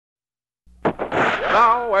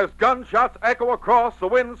Now, as gunshots echo across the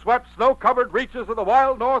wind-swept, snow-covered reaches of the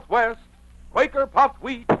wild Northwest, Quaker puffed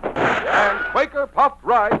wheat and Quaker puffed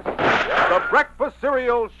rice, the breakfast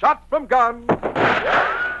cereal shot from guns,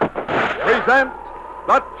 present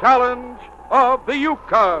the challenge of the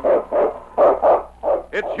Yukon.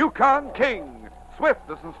 It's Yukon King,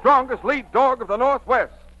 swiftest and strongest lead dog of the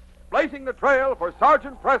Northwest, blazing the trail for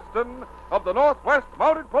Sergeant Preston of the Northwest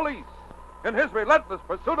Mounted Police in his relentless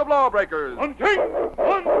pursuit of lawbreakers. On, King!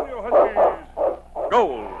 On, you huskies!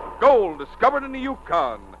 Gold discovered in the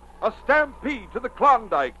Yukon. A stampede to the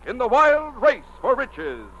Klondike in the wild race for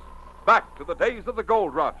riches. Back to the days of the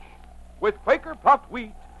gold rush, with Quaker puffed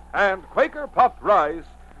wheat and Quaker puffed rice,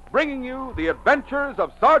 bringing you the adventures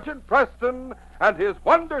of Sergeant Preston and his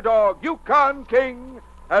wonder dog, Yukon King,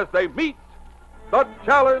 as they meet the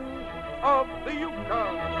challenge of the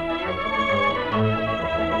Yukon.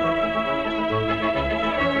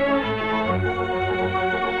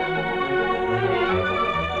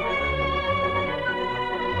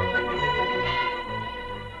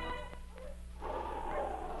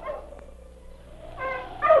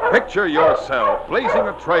 Picture yourself blazing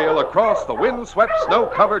a trail across the wind-swept,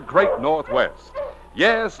 snow-covered great Northwest.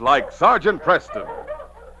 Yes, like Sergeant Preston.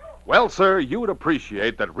 Well, sir, you'd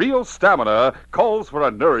appreciate that real stamina calls for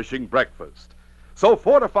a nourishing breakfast. So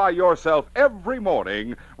fortify yourself every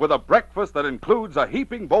morning with a breakfast that includes a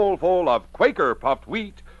heaping bowlful of Quaker puffed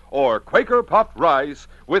wheat or Quaker puffed rice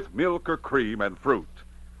with milk or cream and fruit.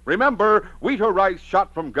 Remember, wheat or rice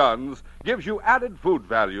shot from guns gives you added food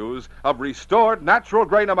values of restored natural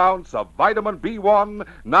grain amounts of vitamin B1,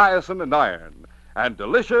 niacin, and iron. And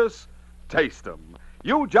delicious, taste 'em.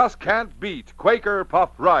 You just can't beat Quaker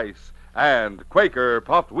puffed rice and Quaker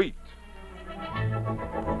puffed wheat.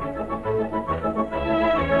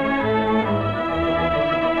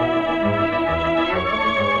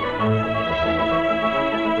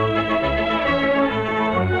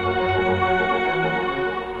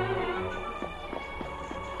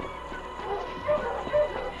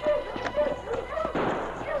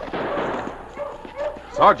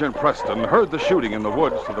 Sergeant Preston heard the shooting in the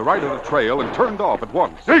woods to the right of the trail and turned off at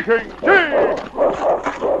once. Seeking!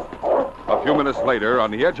 A few minutes later,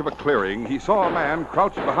 on the edge of a clearing, he saw a man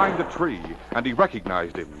crouched behind a tree, and he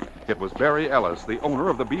recognized him. It was Barry Ellis, the owner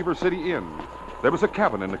of the Beaver City Inn. There was a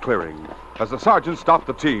cabin in the clearing. As the sergeant stopped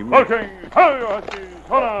the team... Halting! Hi, you huskies!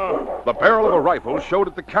 Hold The barrel of a rifle showed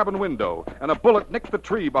at the cabin window, and a bullet nicked the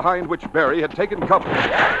tree behind which Barry had taken cover.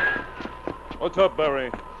 What's up,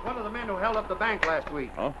 Barry? One of the men who held up the bank last week.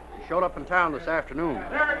 Huh? He showed up in town this afternoon.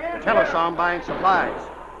 The teller saw him buying supplies.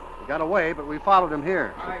 He got away, but we followed him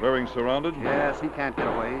here. The clearing surrounded? Yes, he can't get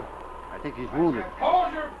away. I think he's wounded.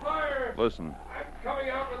 Hold your fire! Listen, I'm coming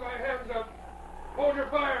out with my hands up. Hold your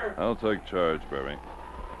fire! I'll take charge, Barry.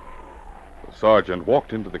 The sergeant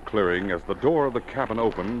walked into the clearing as the door of the cabin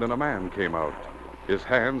opened and a man came out. His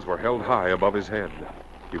hands were held high above his head.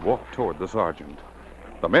 He walked toward the sergeant.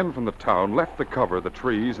 The men from the town left the cover of the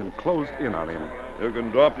trees and closed in on him. You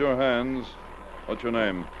can drop your hands. What's your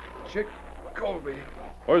name? Chick Colby.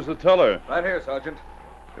 Where's the teller? Right here, Sergeant.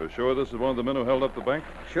 You're sure this is one of the men who held up the bank?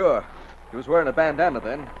 Sure. He was wearing a bandana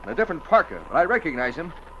then, and a different parka, but I recognize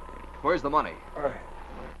him. Where's the money?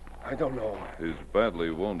 I don't know. He's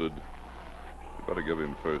badly wounded. You better give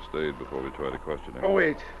him first aid before we try to question him. Oh,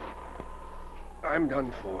 wait. I'm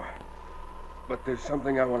done for. But there's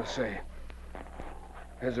something I want to say.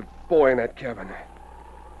 There's a boy in that cabin.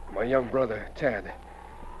 My young brother, Tad.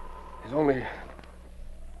 He's only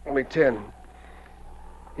 10.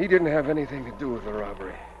 He didn't have anything to do with the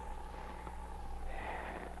robbery.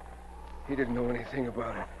 He didn't know anything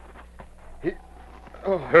about it.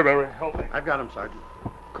 Here, Barry, help me. I've got him, Sergeant.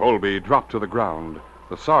 Colby dropped to the ground.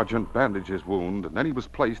 The sergeant bandaged his wound, and then he was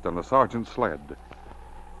placed on the sergeant's sled.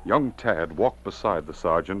 Young Tad walked beside the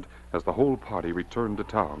sergeant as the whole party returned to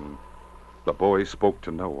town. The boy spoke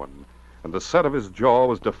to no one, and the set of his jaw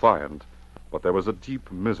was defiant, but there was a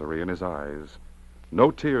deep misery in his eyes. No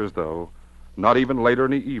tears, though, not even later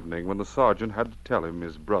in the evening when the sergeant had to tell him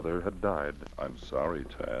his brother had died. I'm sorry,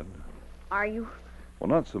 Tad. Are you? Well,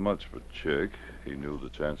 not so much for Chick. He knew the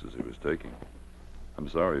chances he was taking. I'm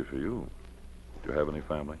sorry for you. Do you have any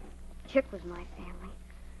family? Chick was my family.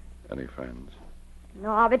 Any friends?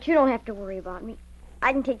 No, but you don't have to worry about me.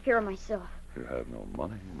 I can take care of myself. You have no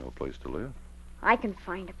money, no place to live. I can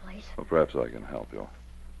find a place. Well, perhaps I can help you.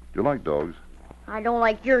 Do you like dogs? I don't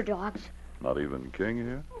like your dogs. Not even King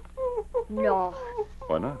here? No.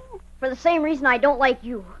 Why not? For the same reason I don't like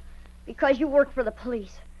you. Because you work for the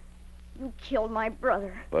police. You killed my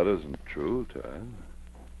brother. That isn't true, Tad.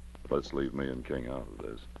 Let's leave me and King out of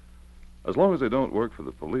this. As long as they don't work for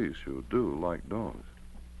the police, you do like dogs.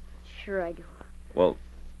 Sure I do. Well,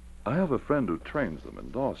 I have a friend who trains them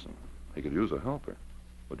in Dawson. He could use a helper.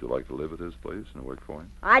 Would you like to live at his place and work for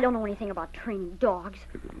him? I don't know anything about training dogs.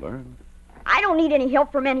 You could learn. I don't need any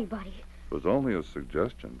help from anybody. It was only a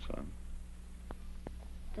suggestion, son.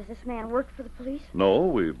 Does this man work for the police? No,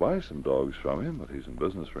 we buy some dogs from him, but he's in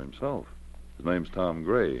business for himself. His name's Tom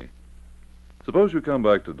Gray. Suppose you come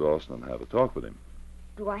back to Dawson and have a talk with him.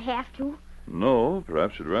 Do I have to? No,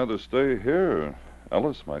 perhaps you'd rather stay here.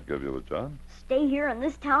 Ellis might give you a job. Stay here in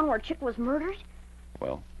this town where Chick was murdered?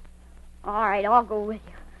 Well? All right, I'll go with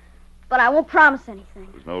you. But I won't promise anything.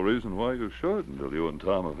 There's no reason why you should until you and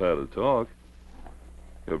Tom have had a talk.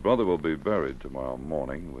 Your brother will be buried tomorrow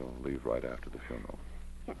morning. We'll leave right after the funeral.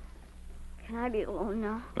 Can I be alone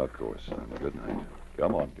now? Of course, son. Good night.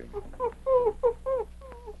 Come on, King.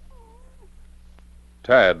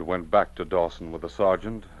 Tad went back to Dawson with the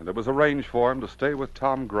sergeant, and it was arranged for him to stay with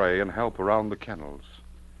Tom Gray and help around the kennels.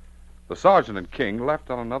 The sergeant and King left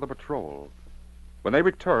on another patrol. When they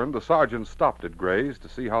returned, the sergeant stopped at Gray's to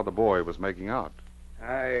see how the boy was making out.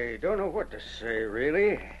 I don't know what to say,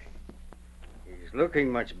 really. He's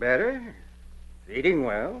looking much better, eating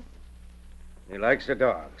well. He likes the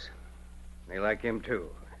dogs. They like him, too.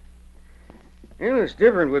 And it's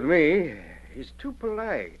different with me. He's too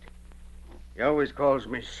polite. He always calls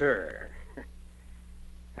me sir.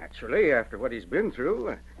 Naturally, after what he's been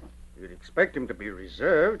through, you'd expect him to be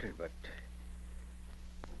reserved, but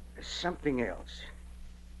there's something else.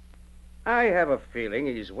 I have a feeling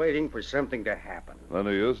he's waiting for something to happen. Then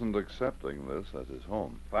he isn't accepting this as his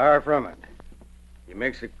home. Far from it. He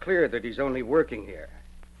makes it clear that he's only working here.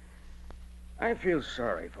 I feel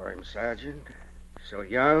sorry for him, Sergeant. So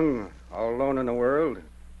young, all alone in the world,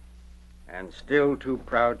 and still too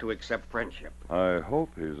proud to accept friendship. I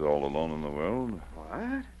hope he's all alone in the world. What?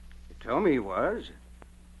 You told me he was.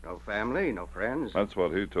 No family, no friends. That's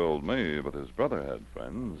what he told me, but his brother had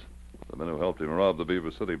friends. The men who helped him rob the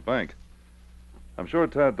Beaver City Bank. I'm sure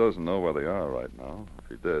Tad doesn't know where they are right now. If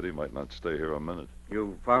he did, he might not stay here a minute.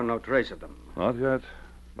 You found no trace of them? Not yet.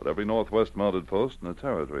 But every Northwest mounted post in the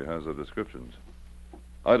territory has their descriptions.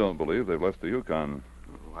 I don't believe they've left the Yukon.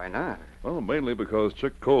 Why not? Well, mainly because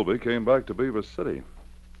Chick Colby came back to Beaver City.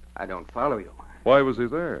 I don't follow you. Why was he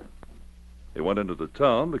there? He went into the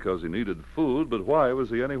town because he needed food, but why was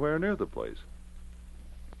he anywhere near the place?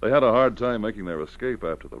 They had a hard time making their escape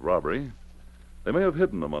after the robbery. They may have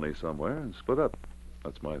hidden the money somewhere and split up.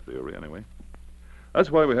 That's my theory, anyway. That's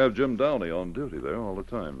why we have Jim Downey on duty there all the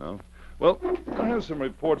time now. Well, I have some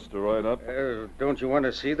reports to write up. Don't you want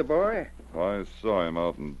to see the boy? I saw him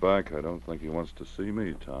out and back. I don't think he wants to see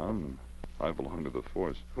me, Tom. I belong to the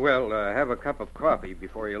force. Well, have a cup of coffee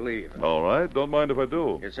before you leave. All right. Don't mind if I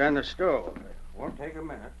do. It's on the stove. Won't take a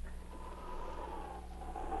minute.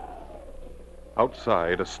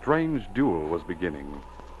 Outside, a strange duel was beginning.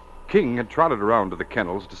 King had trotted around to the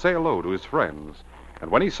kennels to say hello to his friends, and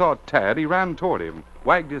when he saw Tad, he ran toward him,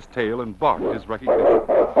 wagged his tail, and barked his recognition.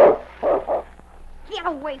 Get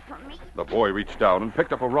away from me. The boy reached down and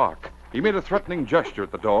picked up a rock. He made a threatening gesture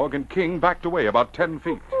at the dog, and King backed away about 10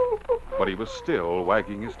 feet. But he was still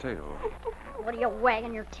wagging his tail. What are you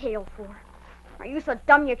wagging your tail for? Are you so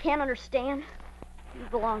dumb you can't understand? You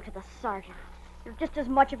belong to the sergeant. You're just as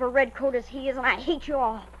much of a redcoat as he is, and I hate you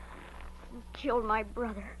all. You killed my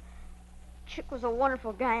brother. Chick was a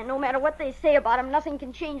wonderful guy, and no matter what they say about him, nothing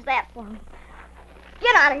can change that for me.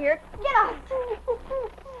 Get out of here. Get out.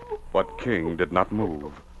 But King did not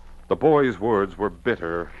move. The boy's words were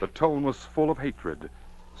bitter. The tone was full of hatred.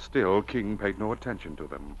 Still, King paid no attention to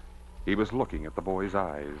them. He was looking at the boy's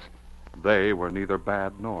eyes. They were neither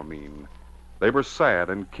bad nor mean. They were sad,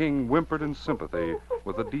 and King whimpered in sympathy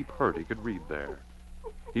with the deep hurt he could read there.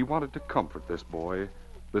 He wanted to comfort this boy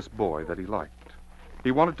that he liked.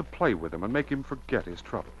 He wanted to play with him and make him forget his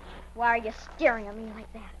troubles. Why are you staring at me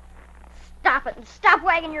like that? Stop it and stop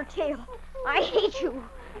wagging your tail. I hate you.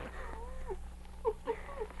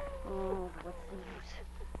 Oh, what's the use?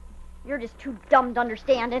 You're just too dumb to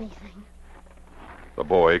understand anything. The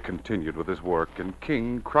boy continued with his work, and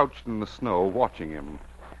King crouched in the snow watching him.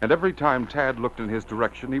 And every time Tad looked in his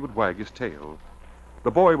direction, he would wag his tail. The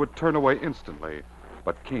boy would turn away instantly,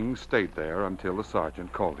 but King stayed there until the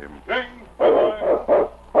sergeant called him. King, boy!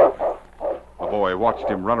 The boy watched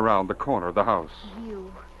him run around the corner of the house.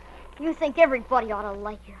 You think everybody ought to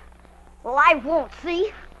like you. Well, I won't,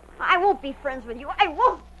 see? I won't be friends with you. I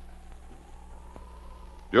won't.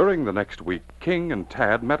 During the next week, King and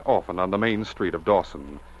Tad met often on the main street of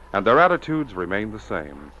Dawson, and their attitudes remained the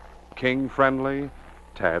same. King friendly,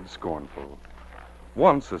 Tad scornful.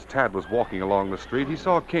 Once, as Tad was walking along the street, he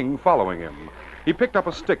saw King following him. He picked up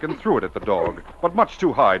a stick and threw it at the dog, but much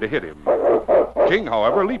too high to hit him. King,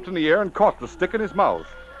 however, leaped in the air and caught the stick in his mouth,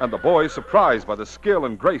 and the boy, surprised by the skill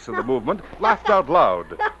and grace of the movement, laughed out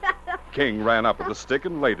loud. King ran up with the stick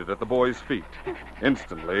and laid it at the boy's feet.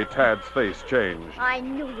 Instantly, Tad's face changed. I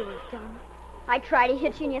knew you were dumb. I try to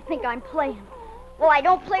hit you and you think I'm playing. Well, I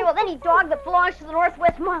don't play with any dog that belongs to the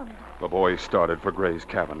Northwest Mounted. The boy started for Gray's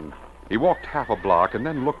cabin. He walked half a block and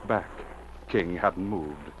then looked back. King hadn't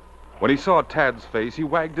moved. When he saw Tad's face, he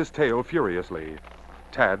wagged his tail furiously.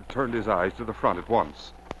 Tad turned his eyes to the front at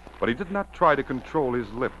once, but he did not try to control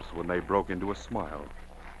his lips when they broke into a smile.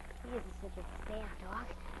 He isn't such a bad dog.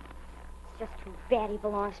 It's just too bad he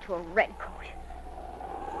belongs to a redcoat.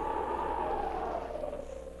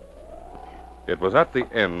 It was at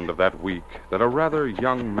the end of that week that a rather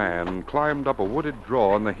young man climbed up a wooded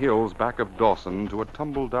draw in the hills back of Dawson to a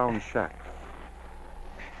tumble-down shack.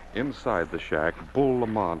 Inside the shack, Bull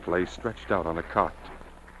Lamont lay stretched out on a cot.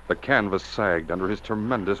 The canvas sagged under his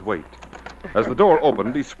tremendous weight. As the door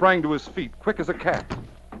opened, he sprang to his feet, quick as a cat.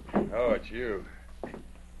 Oh, it's you. Did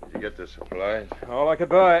you get the supplies? All I could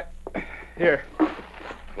buy. Here.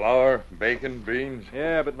 Flour, bacon, beans?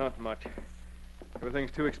 Yeah, but not much.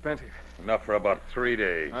 Everything's too expensive. Enough for about 3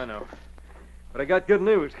 days. I know. But I got good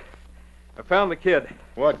news. I found the kid.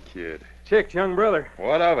 What kid? Chick's young brother.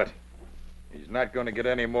 What of it? He's not going to get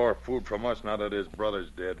any more food from us now that his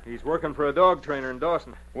brother's dead. He's working for a dog trainer in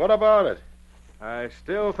Dawson. What about it? I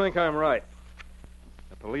still think I'm right.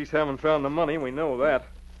 The police haven't found the money, we know that.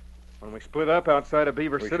 When we split up outside of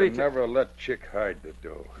Beaver City... We should never let Chick hide the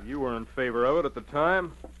dough. You were in favor of it at the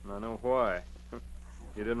time, and I know why.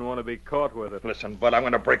 You didn't want to be caught with it. Listen, Bud, I'm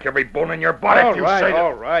going to break every bone in your body if you say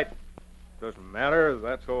all right. Doesn't matter.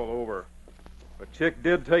 That's all over. But Chick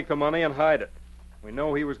did take the money and hide it. We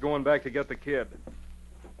know he was going back to get the kid.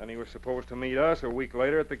 And he was supposed to meet us a week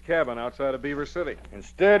later at the cabin outside of Beaver City.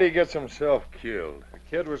 Instead, he gets himself killed. The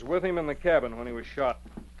kid was with him in the cabin when he was shot.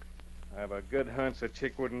 I have a good hunch that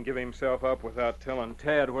Chick wouldn't give himself up without telling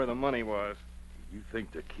Tad where the money was. You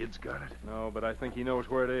think the kid's got it? No, but I think he knows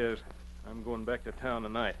where it is. I'm going back to town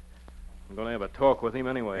tonight. I'm going to have a talk with him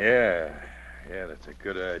anyway. Yeah, that's a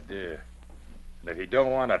good idea. And if you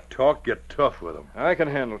don't want to talk, get tough with him. I can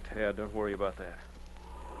handle Tad. Don't worry about that.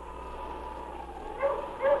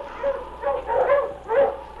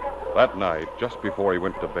 That night, just before he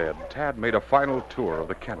went to bed, Tad made a final tour of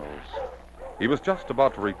the kennels. He was just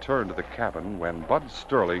about to return to the cabin when Bud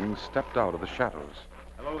Sterling stepped out of the shadows.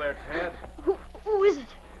 Hello there, Tad. Who is it?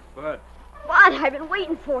 Bud. Bud, I've been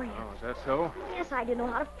waiting for you. Oh, is that so? Yes, I didn't know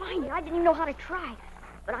how to find you. I didn't even know how to try.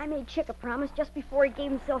 But I made Chick a promise just before he gave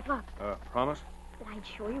himself up. Promise? That I'd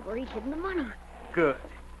show you where he'd hidden the money. Good.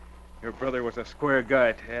 Your brother was a square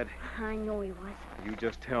guy, Tad. I know he was. You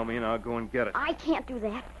just tell me and I'll go and get it. I can't do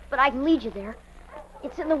that, but I can lead you there.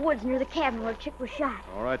 It's in the woods near the cabin where Chick was shot.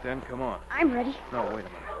 All right, then, come on. I'm ready. No, wait a minute.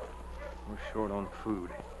 We're short on food.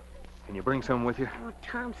 Can you bring some with you? Oh,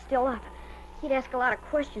 Tom's still up. He'd ask a lot of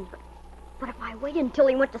questions, but if I waited until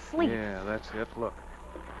he went to sleep... Yeah, that's it. Look,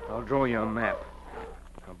 I'll draw you a map.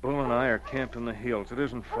 Now, Bull and I are camped in the hills. It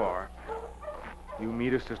isn't far. You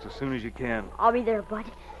meet us just as soon as you can. I'll be there, Bud.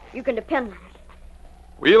 You can depend on it.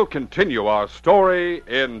 We'll continue our story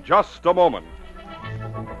in just a moment.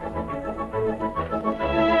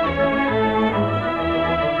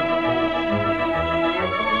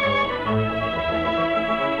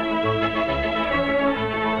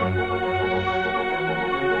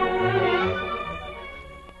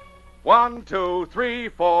 One, two, three,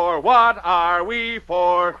 four. What are we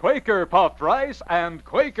for? Quaker puffed rice and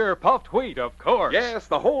Quaker puffed wheat, of course. Yes,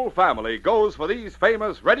 the whole family goes for these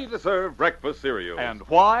famous ready-to-serve breakfast cereals. And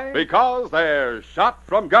why? Because they're shot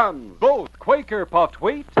from guns. Both Quaker puffed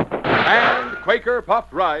wheat And Quaker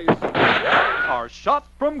puffed rice are shot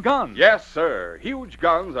from guns. Yes, sir. Huge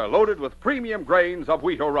guns are loaded with premium grains of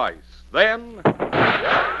wheat or rice. Then...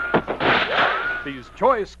 These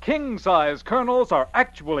choice king-size kernels are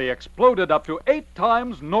actually exploded up to 8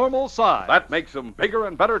 times normal size. That makes them bigger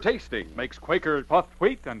and better tasting. Makes Quaker puffed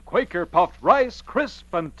wheat and Quaker puffed rice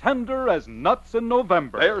crisp and tender as nuts in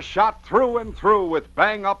November. They're shot through and through with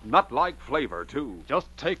bang-up nut-like flavor, too. Just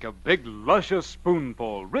take a big, luscious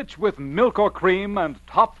spoonful, rich with milk or cream and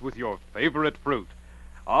topped with your favorite fruit.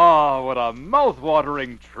 Ah, what a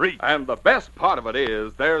mouth-watering treat. And the best part of it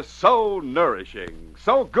is they're so nourishing,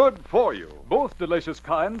 so good for you. Both delicious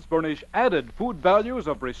kinds furnish added food values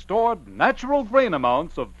of restored natural grain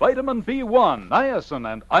amounts of vitamin B1,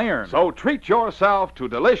 niacin, and iron. So treat yourself to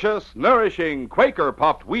delicious, nourishing Quaker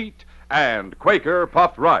puffed wheat and Quaker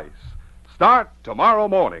puffed rice. Start tomorrow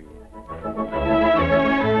morning.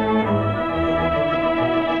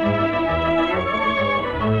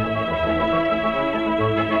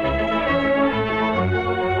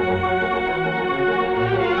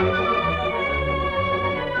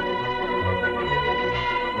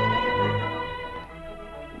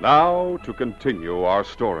 to continue our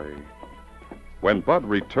story. When Bud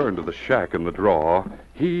returned to the shack in the draw,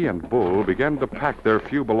 he and Bull began to pack their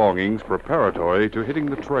few belongings preparatory to hitting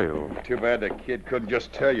the trail. Too bad the kid couldn't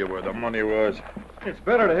just tell you where the money was. It's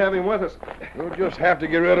better to have him with us. We'll just have to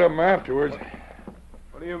get rid of him afterwards.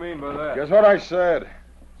 What do you mean by that? Just what I said.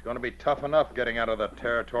 It's going to be tough enough getting out of the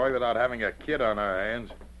territory without having a kid on our hands.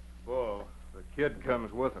 Bull, the kid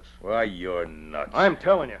comes with us. Why, you're nuts. I'm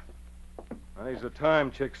telling you. There's the time,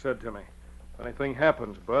 Chick said to me. If anything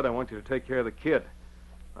happens, Bud, I want you to take care of the kid.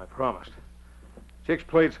 I promised. Chick's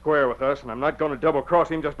played square with us, and I'm not going to double-cross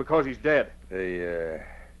him just because he's dead. The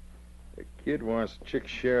kid wants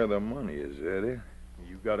Chick's share of the money, is that it?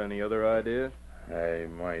 You got any other ideas? I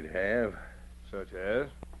might have. Such as?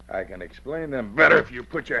 I can explain them better if you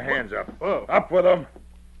put your hands up. Whoa. Up with them.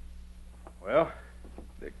 Well?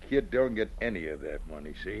 The kid don't get any of that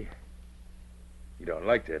money, see? You don't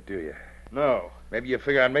like that, do you? No. Maybe you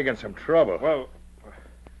figure I'm making some trouble. Well,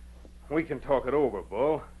 we can talk it over,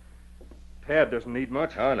 Bull. Tad doesn't need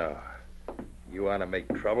much. Oh, no. You want to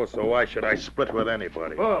make trouble, so why should I split with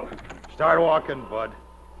anybody? Bull. Start walking, Bud.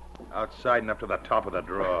 Outside and up to the top of the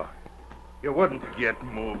draw. You wouldn't. Get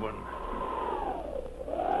moving.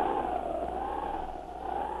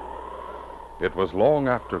 It was long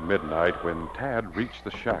after midnight when Tad reached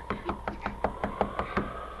the shack.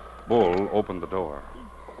 Bull opened the door.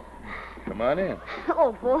 Come on in.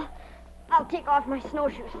 Hello, Bull. I'll take off my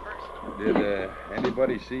snowshoes first. Did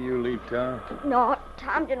anybody see you leave town? No,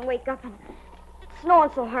 Tom didn't wake up, and it's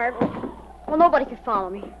snowing so hard. Well, nobody could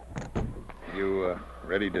follow me. You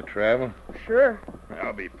ready to travel? Sure.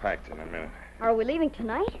 I'll be packed in a minute. Are we leaving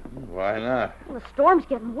tonight? Why not? Well, the storm's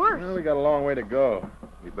getting worse. Well, we got a long way to go.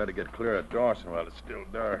 We better get clear of Dawson while it's still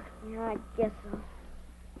dark. Yeah, I guess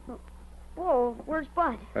so. Whoa, where's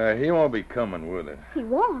Bud? He won't be coming with it. He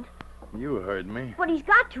won't. You heard me. But he's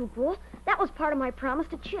got to, Bull. That was part of my promise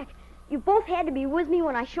to Chick. You both had to be with me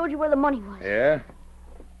when I showed you where the money was. Yeah?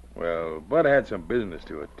 Well, Bud had some business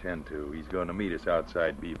to attend to. He's going to meet us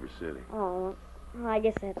outside Beaver City. Oh, well, I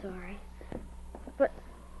guess that's all right.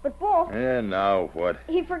 But Bull... And now what?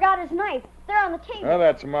 He forgot his knife. There on the table. Oh,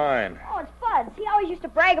 that's mine. Oh, it's Bud's. He always used to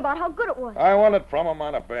brag about how good it was. I won it from him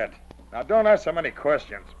on a bet. Now, don't ask so many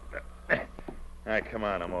questions. All right, come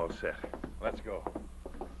on. I'm all set. Let's go.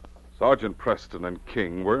 Sergeant Preston and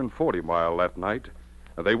King were in 40 Mile that night,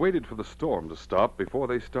 and they waited for the storm to stop before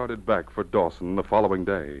they started back for Dawson the following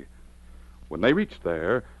day. When they reached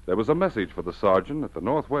there was a message for the sergeant at the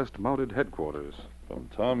Northwest Mounted Headquarters. From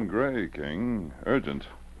Tom Gray, King. Urgent.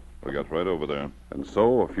 We got right over there. And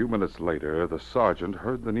so, a few minutes later, the sergeant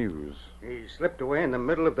heard the news. He slipped away in the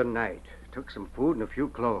middle of the night. Took some food and a few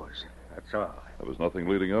clothes. That's all. There was nothing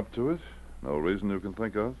leading up to it? No reason you can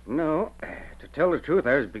think of? No. To tell the truth,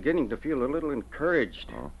 I was beginning to feel a little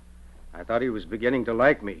encouraged. Oh. I thought he was beginning to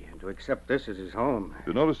like me and to accept this as his home.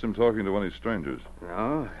 You noticed him talking to any strangers?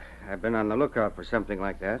 No. I've been on the lookout for something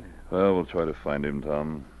like that. Well, we'll try to find him,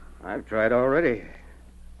 Tom. I've tried already.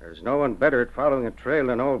 There's no one better at following a trail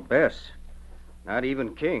than old Bess. Not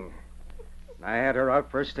even King. I had her out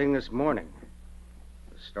first thing this morning.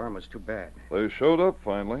 The storm was too bad. They showed up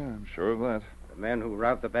finally, I'm sure of that. The man who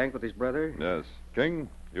robbed the bank with his brother? Yes. King,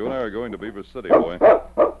 you and I are going to Beaver City, boy.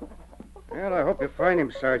 Well, I hope you find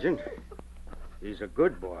him, Sergeant. He's a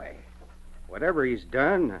good boy. Whatever he's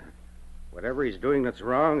done, whatever he's doing that's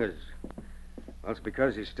wrong well, it's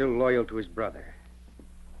because he's still loyal to his brother.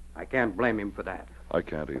 I can't blame him for that. I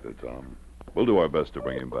can't either, Tom. We'll do our best to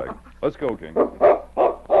bring him back. Let's go, King.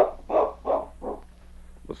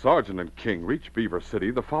 The sergeant and King reached Beaver City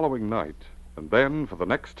the following night, and then, for the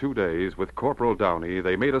next 2 days, with Corporal Downey,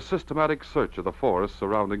 they made a systematic search of the forest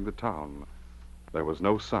surrounding the town. There was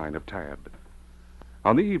no sign of Tad.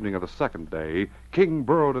 On the evening of the second day, King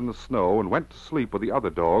burrowed in the snow and went to sleep with the other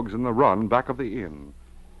dogs in the run back of the inn.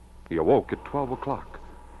 He awoke at 12 o'clock.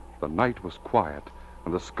 The night was quiet,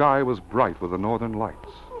 and the sky was bright with the northern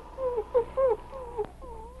lights.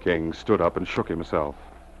 King stood up and shook himself.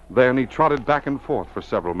 Then he trotted back and forth for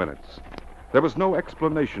several minutes. There was no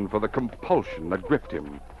explanation for the compulsion that gripped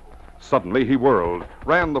him. Suddenly he whirled,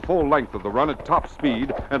 ran the full length of the run at top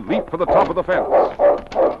speed, and leaped for the top of the fence.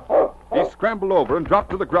 He scrambled over and dropped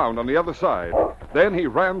to the ground on the other side. Then he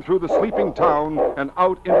ran through the sleeping town and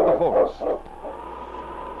out into the forest.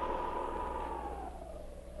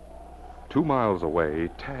 2 miles away,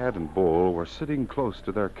 Tad and Bull were sitting close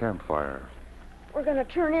to their campfire. We're going to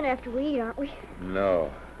turn in after we eat, aren't we?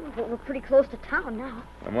 No. But we're pretty close to town now.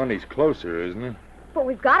 The money's closer, isn't it? But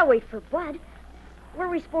we've got to wait for Bud. Where are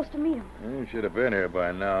we supposed to meet him? You should have been here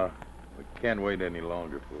by now. We can't wait any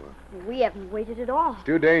longer for it. We haven't waited at all. It's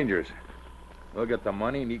too dangerous. We'll get the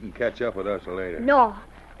money and you can catch up with us later. No,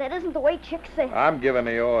 that isn't the way Chick said. I'm giving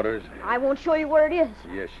the orders. I won't show you where it is.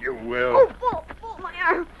 Yes, you will. Oh, Bull, my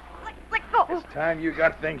arm. Let go. It's time you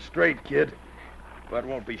got things straight, kid. Bud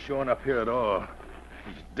won't be showing up here at all.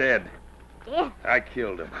 He's dead. Dead? I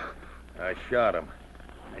killed him. I shot him.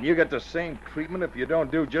 And you get the same treatment if you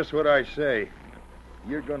don't do just what I say.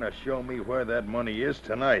 You're gonna show me where that money is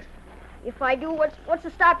tonight. If I do, what's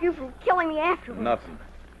to stop you from killing me afterwards? Nothing.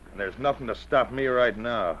 And there's nothing to stop me right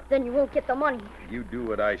now. Then you won't get the money. You do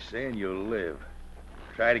what I say and you'll live.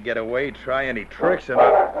 Try to get away, try any tricks, and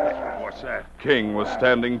what's that? King was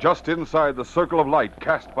standing just inside the circle of light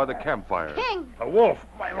cast by the campfire. King! A wolf!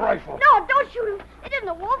 My rifle! No, don't shoot him. It isn't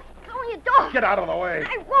a wolf. It's only a dog. Get out of the way.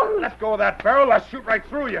 I won't. Let go of that barrel. I'll shoot right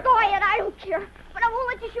through you. Go ahead. I don't care. But I won't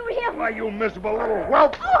let you shoot him. Why, you miserable little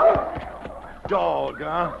whelp. Oh. Dog,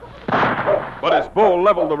 huh? But as Bull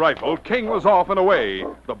leveled the rifle, King was off and away.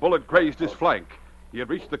 The bullet grazed his flank. He had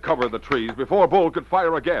reached the cover of the trees before Bull could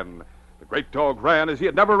fire again. The great dog ran as he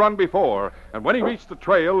had never run before, and when he reached the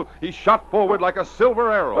trail, he shot forward like a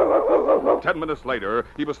silver arrow. 10 minutes later,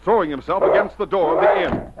 he was throwing himself against the door of the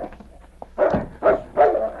inn.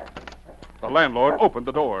 The landlord opened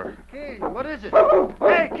the door. King, what is it?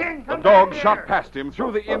 Hey, King, The come dog back shot here. past him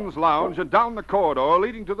through the inn's lounge and down the corridor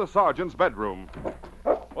leading to the sergeant's bedroom.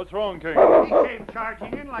 What's wrong, King? He came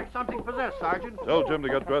charging in like something possessed, Sergeant. Tell Jim to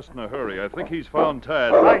get dressed in a hurry. I think he's found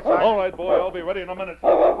Tad. Right, Sergeant. All right, boy. I'll be ready in a minute.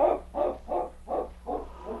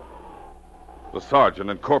 The sergeant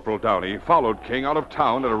and Corporal Downey followed King out of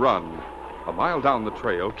town at a run. A mile down the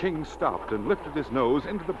trail, King stopped and lifted his nose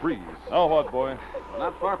into the breeze. Now what, boy?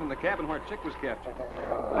 Not far from the cabin where Chick was captured.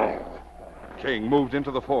 King moved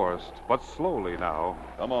into the forest, but slowly now.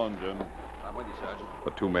 Come on, Jim. I'm with you, Sergeant.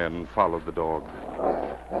 The two men followed the dog.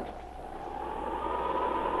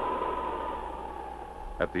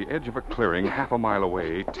 At the edge of a clearing half a mile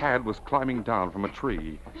away, Tad was climbing down from a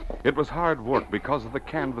tree. It was hard work because of the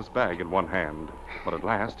canvas bag in one hand, but at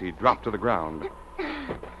last he dropped to the ground.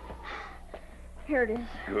 Here it is.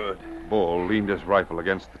 Good. Bull leaned his rifle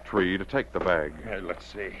against the tree to take the bag. Let's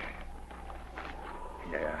see.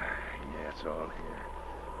 Yeah, it's all here.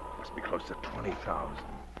 Must be close to 20,000.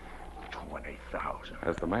 20,000.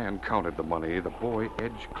 As the man counted the money, the boy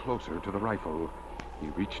edged closer to the rifle. He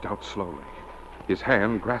reached out slowly. His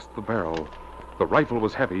hand grasped the barrel. The rifle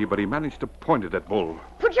was heavy, but he managed to point it at Bull.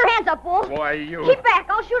 Put your hands up, Bull. Why, you... Keep back.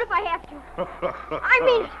 I'll shoot if I have to. I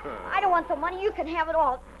mean, I don't want the money. You can have it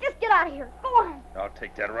all. Just get out of here. Go on. I'll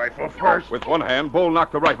take that rifle first. With one hand, Bull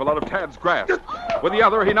knocked the rifle out of Tad's grasp. With the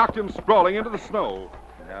other, he knocked him sprawling into the snow.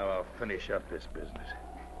 Now I'll finish up this business.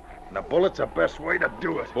 And the bullet's the best way to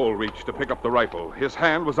do it. Bull reached to pick up the rifle. His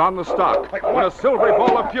hand was on the stock when a silvery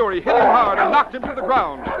ball of fury hit him hard and knocked him to the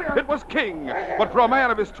ground. It was King, but for a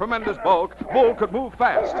man of his tremendous bulk, Bull could move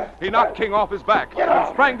fast. He knocked King off his back and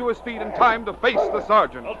sprang to his feet in time to face the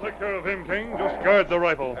sergeant. I'll take care of him, King. Just guard the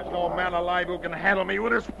rifle. There's no man alive who can handle me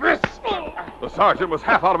with his fists. The sergeant was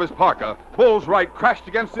half out of his parka. Bull's right crashed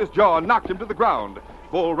against his jaw and knocked him to the ground.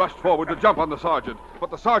 Bull rushed forward to jump on the sergeant, but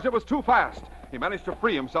the sergeant was too fast. He managed to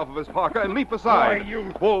free himself of his parka and leap aside. Why,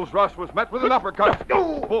 you- Bull's rush was met with an uppercut.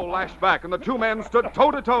 Bull lashed back, and the two men stood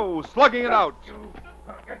toe-to-toe, slugging it out.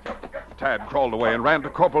 Tad crawled away and ran to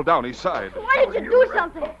Corporal Downey's side. Why did you do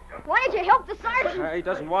something? Why did you help the sergeant? He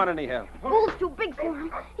doesn't want any help. Bull's too big for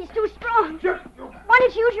him. He's too strong. Why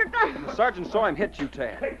did you use your gun? The sergeant saw him hit you,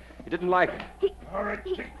 Tad. He didn't like it.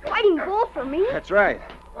 He's fighting Bull for me. That's right.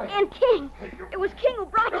 And King. It was King who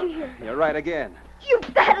brought you here. You're right again.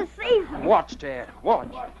 You've got to save him. Watch, Tad.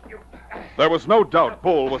 Watch. There was no doubt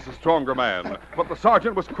Bull was the stronger man, but the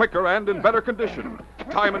sergeant was quicker and in better condition.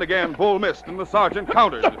 Time and again, Bull missed, and the sergeant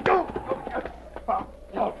countered.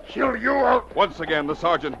 I'll kill you. Once again, the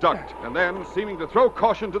sergeant ducked, and then, seeming to throw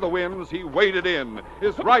caution to the winds, he waded in.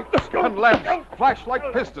 His right and left flashed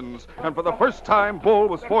like pistons, and for the first time, Bull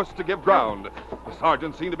was forced to give ground. The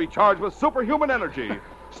sergeant seemed to be charged with superhuman energy.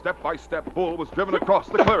 Step by step, Bull was driven across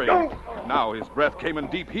the clearing. Now his breath came in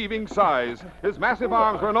deep, heaving sighs. His massive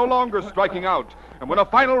arms were no longer striking out. And when a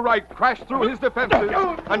final right crashed through his defenses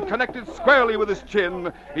and connected squarely with his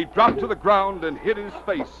chin, he dropped to the ground and hid his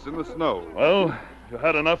face in the snow. Well, you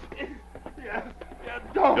had enough.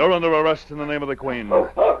 You're under arrest in the name of the Queen.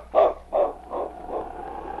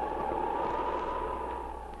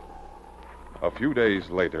 A few days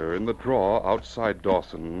later, in the draw outside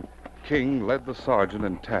Dawson, King led the sergeant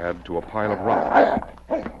and Tad to a pile of rocks.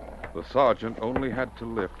 The sergeant only had to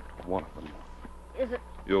lift one of them. Is it?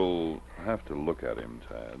 You'll have to look at him,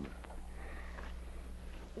 Tad.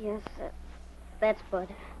 Yes, that's Bud.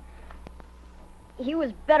 He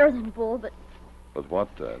was better than Bull, but But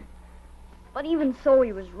what, Tad? But even so,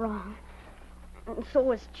 he was wrong. And so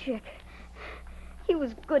was Chick. He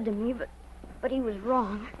was good to me, but he was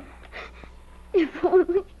wrong. If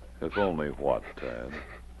only... If only what, Tad?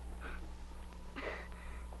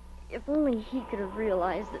 If only he could have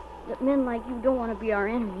realized that men like you don't want to be our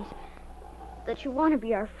enemies. That you want to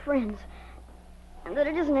be our friends. And that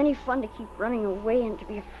it isn't any fun to keep running away and to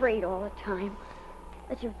be afraid all the time.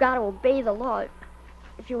 That you've got to obey the law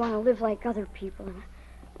if you want to live like other people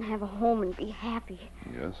and have a home and be happy.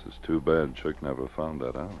 Yes, it's too bad Chick never found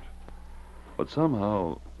that out. But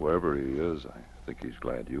somehow, wherever he is, I think he's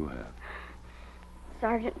glad you have.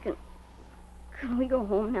 Sergeant, can we go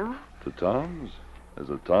home now? To Tom's? Is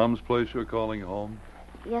it Tom's place you're calling home?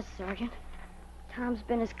 Yes, Sergeant. Tom's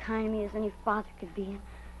been as kind to me as any father could be,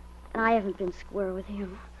 and I haven't been square with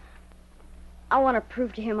him. I want to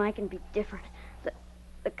prove to him I can be different.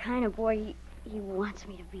 The kind of boy he wants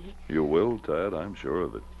me to be. You will, Tad, I'm sure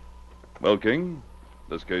of it. Well, King,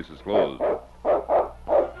 this case is closed.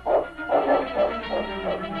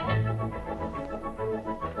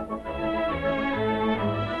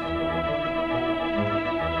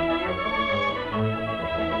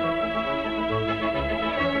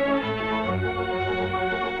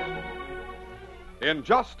 In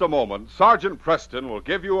just a moment, Sergeant Preston will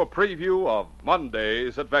give you a preview of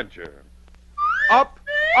Monday's adventure. Up,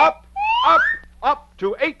 up, up, up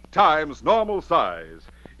to 8 times normal size.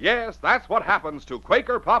 Yes, that's what happens to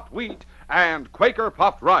Quaker puffed wheat and Quaker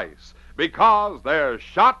puffed rice, because they're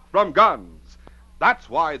shot from guns. That's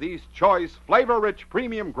why these choice, flavor-rich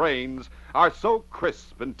premium grains are so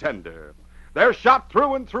crisp and tender. They're shot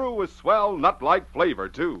through and through with swell nut-like flavor,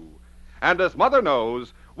 too. And as Mother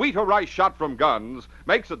knows, wheat or rice shot from guns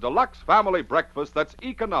makes a deluxe family breakfast that's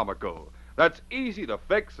economical, that's easy to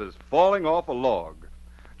fix as falling off a log.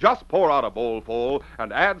 Just pour out a bowlful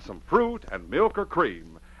and add some fruit and milk or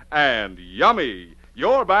cream. And yummy!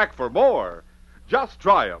 You're back for more. Just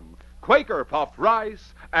try 'em. Quaker puffed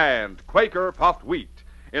rice and Quaker puffed wheat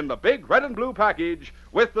in the big red and blue package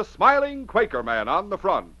with the smiling Quaker man on the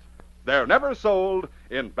front. They're never sold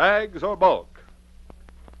in bags or bulk.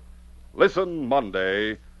 Listen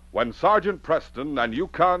Monday when Sergeant Preston and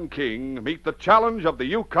Yukon King meet the challenge of the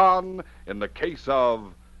Yukon in the case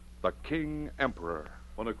of the King Emperor.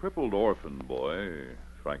 When a crippled orphan boy,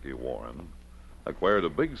 Frankie Warren, acquired a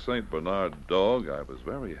big St. Bernard dog, I was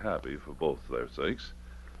very happy for both their sakes,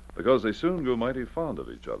 because they soon grew mighty fond of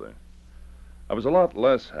each other. I was a lot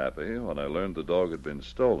less happy when I learned the dog had been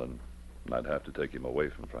stolen, and I'd have to take him away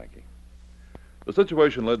from Frankie. The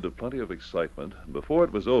situation led to plenty of excitement, and before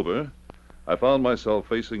it was over, I found myself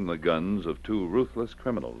facing the guns of 2 ruthless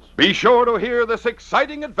criminals. Be sure to hear this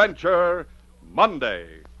exciting adventure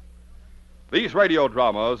Monday. These radio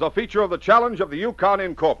dramas, a feature of the Challenge of the Yukon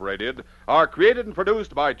Incorporated, are created and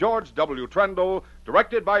produced by George W. Trendle,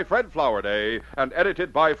 directed by Fred Flowerday, and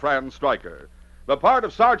edited by Fran Stryker. The part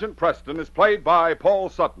of Sergeant Preston is played by Paul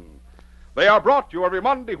Sutton. They are brought to you every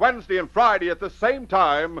Monday, Wednesday, and Friday at the same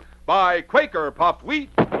time by Quaker Puffed Wheat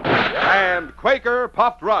and Quaker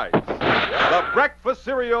Puffed Rice, the breakfast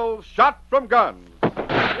cereal shot from guns.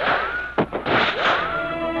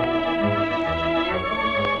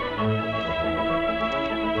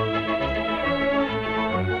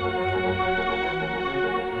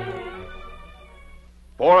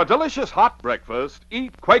 For a delicious hot breakfast,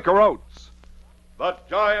 eat Quaker Oats. The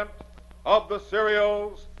giant of the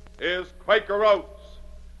cereals is Quaker Oats.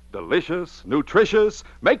 Delicious, nutritious,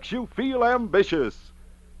 makes you feel ambitious.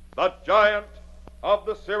 The giant of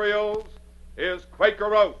the cereals is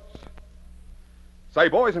Quaker Oats. Say,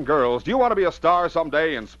 boys and girls, do you want to be a star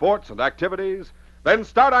someday in sports and activities? Then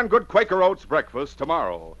start on good Quaker Oats breakfast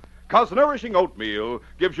tomorrow. 'Cause nourishing oatmeal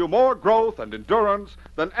gives you more growth and endurance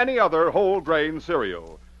than any other whole grain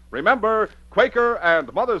cereal. Remember, Quaker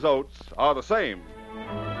and Mother's Oats are the same.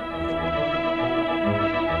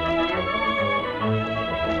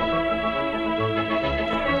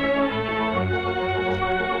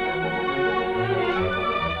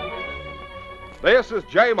 This is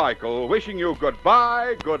J. Michael wishing you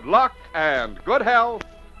goodbye, good luck, and good health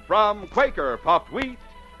from Quaker Puffed Wheat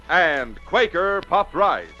and Quaker Puffed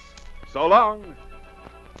Rice. So long.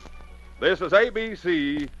 This is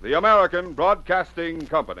ABC, the American Broadcasting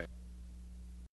Company.